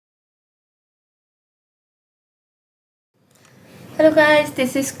Hello guys,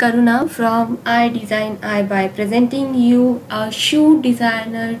 this is Karuna from I Design I by presenting you a shoe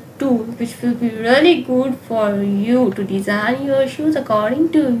designer tool which will be really good for you to design your shoes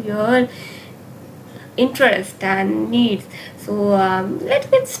according to your interest and needs. So let's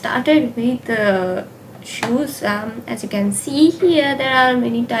get started with the shoes. As you can see here, there are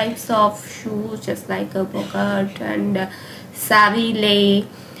many types of shoes just like a Bogart and Savile,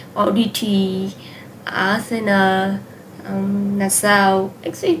 Oddity, Arsenal, Nassau,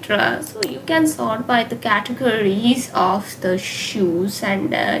 etc. So you can sort by the categories of the shoes,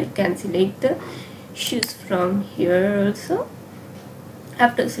 and you can select the shoes from here also.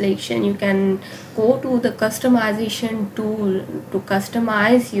 After selection, you can go to the customization tool to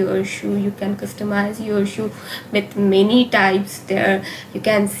customize your shoe. You can customize your shoe with many types there. You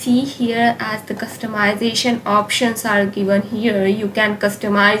can see here as the customization options are given here. You can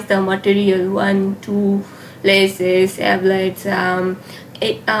customize the material, 1, 2, laces, eyelets,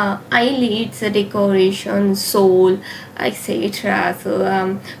 eyelids, decoration, sole, etc.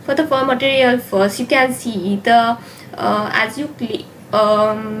 So for the fur material first, you can see the as you click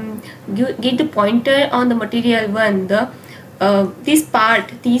you get the pointer on the material one, the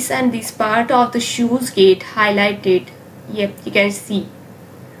this and this part of the shoes get highlighted. Yep, you can see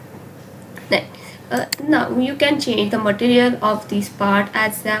that. Now you can change the material of this part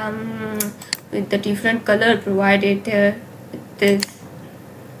as with the different color provided there. This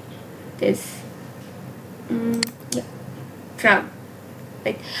yeah, from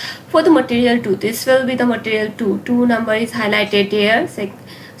right. For the material 2, this will be the material 2 number is highlighted here.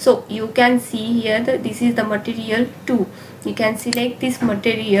 So you can see here that this is the material 2. You can select this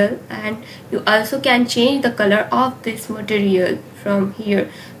material and you also can change the color of this material from here.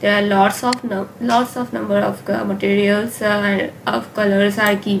 There are lots of number of materials and of colors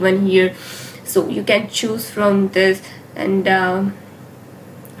are given here, so you can choose from this. And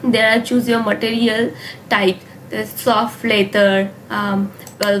there are choose your material type, the soft leather,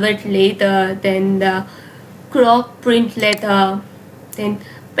 velvet leather, then the croc print leather, then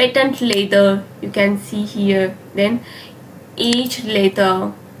patent leather, you can see here, then aged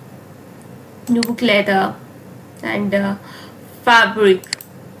leather, nubuck leather, and fabric,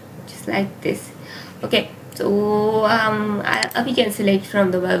 just like this. Okay, so we can select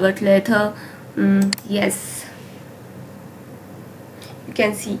from the velvet leather. Yes, you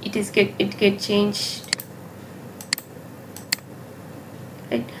can see it get changed,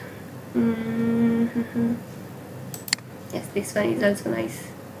 right? Yes, this one is also nice.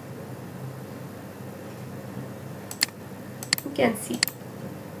 You can see.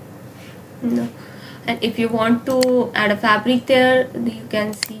 No, and if you want to add a fabric there, you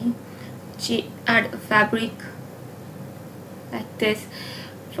can see add a fabric like this.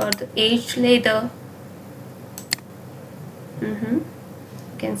 For the aged leather, you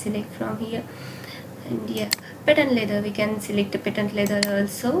can select from here. And yeah, patent leather, we can select the patent leather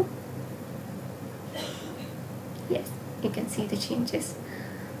also. Yes, you can see the changes.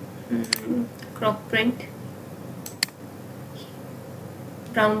 Croc print,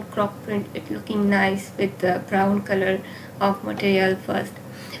 brown croc print, it looking nice with the brown color of material first.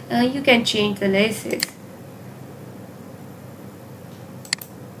 You can change the laces.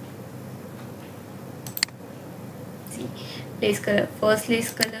 See, lace color, first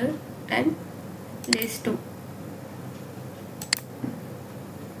lace color and lace 2.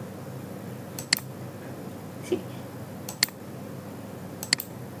 See,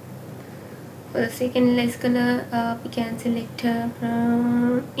 for the second lace color, we can select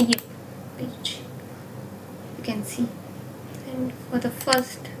from page. You can see. And for the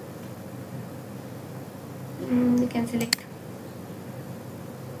first, you can select.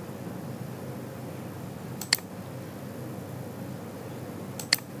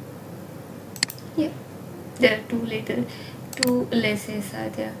 Yep, there are two laces are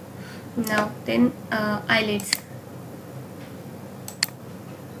there. Now then eyelids.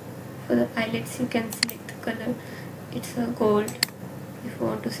 For the eyelids, you can select the color. It's a gold. If you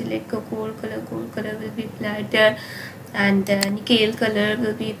want to select a gold color will be applied there, and nickel color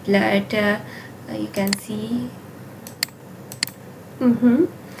will be applied. You can see.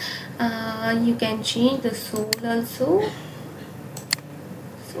 You can change the sole also.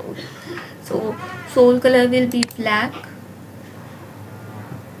 So sole color will be black.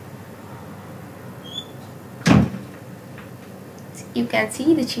 You can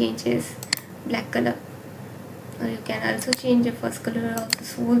see the changes, black color. Or you can also change the first color of the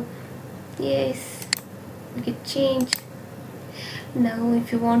sole. Yes, you can change. Now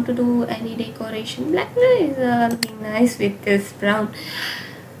if you want to do any decoration, black color is looking nice with this brown.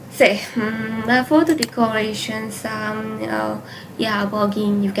 say for the decorations, yeah,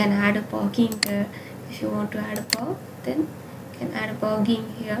 bogging, you can add a bogging there. If you want to add a bog, then you can add a bogging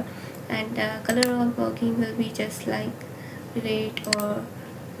here, and color of bogging will be just like red or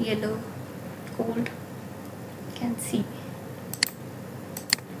yellow, gold. You can see.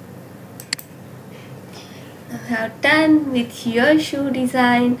 Have done with your shoe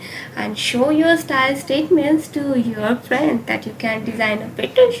design, and show your style statements to your friends that you can design a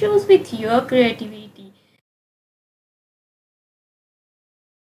better shoes with your creativity.